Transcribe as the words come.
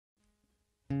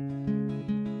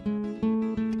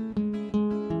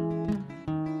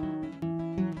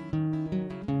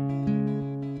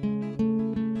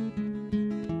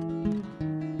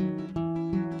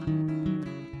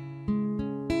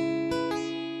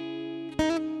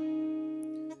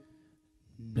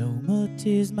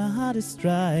tears, my heart is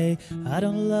dry. I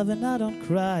don't love and I don't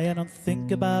cry. I don't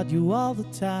think about you all the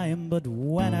time. But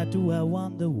when I do, I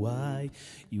wonder why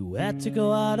you had to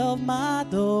go out of my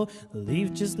door,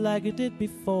 leave just like you did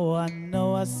before. I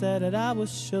know I said that I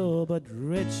was sure, but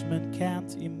rich men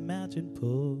can't imagine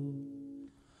poor.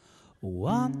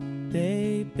 One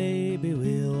day, baby,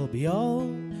 we'll be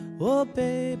old. Oh,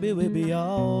 baby, we'll be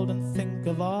old, and think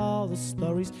of all the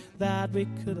stories that we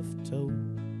could have told.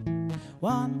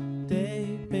 One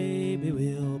day, baby,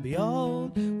 we'll be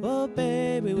old. Oh,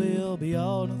 baby, we'll be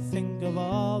old, and think of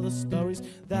all the stories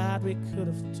that we could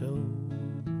have told.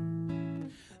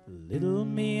 Little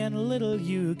me and little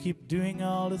you keep doing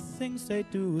all the things they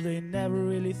do. They never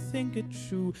really think it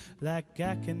true, like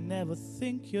I can never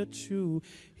think you're true.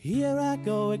 Here I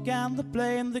go again, the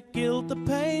blame, the guilt, the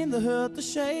pain, the hurt, the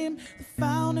shame, the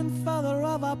founding father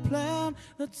of our plan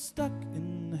that's stuck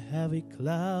in heavy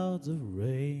clouds of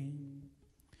rain.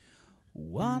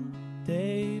 One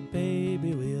day,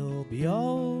 baby, we'll be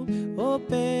old. Oh,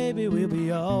 baby, we'll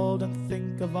be old, and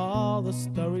think of all the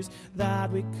stories that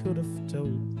we could have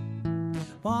told.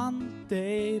 One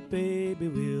day, baby,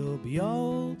 we'll be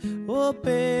old. Oh,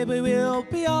 baby, we'll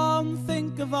be old, and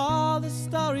think of all the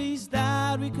stories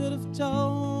that we could have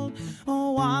told.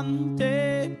 Oh, one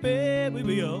day, baby, we'll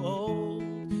be old.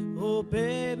 Oh,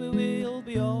 baby, we'll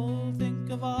be old, think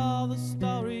of all the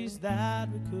stories that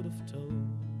we could have told.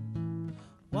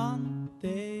 One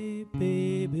day,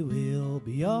 baby, we'll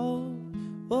be old.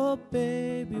 Oh,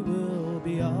 baby, we'll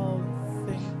be old,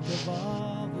 think of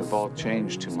all the We've all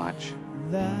changed too much.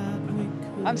 that we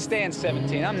could. I'm staying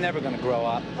 17. I'm never gonna grow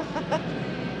up.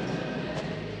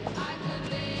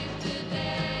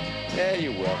 Yeah,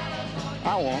 you will.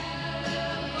 I won't.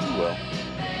 You will.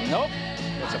 Nope.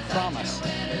 It's a promise.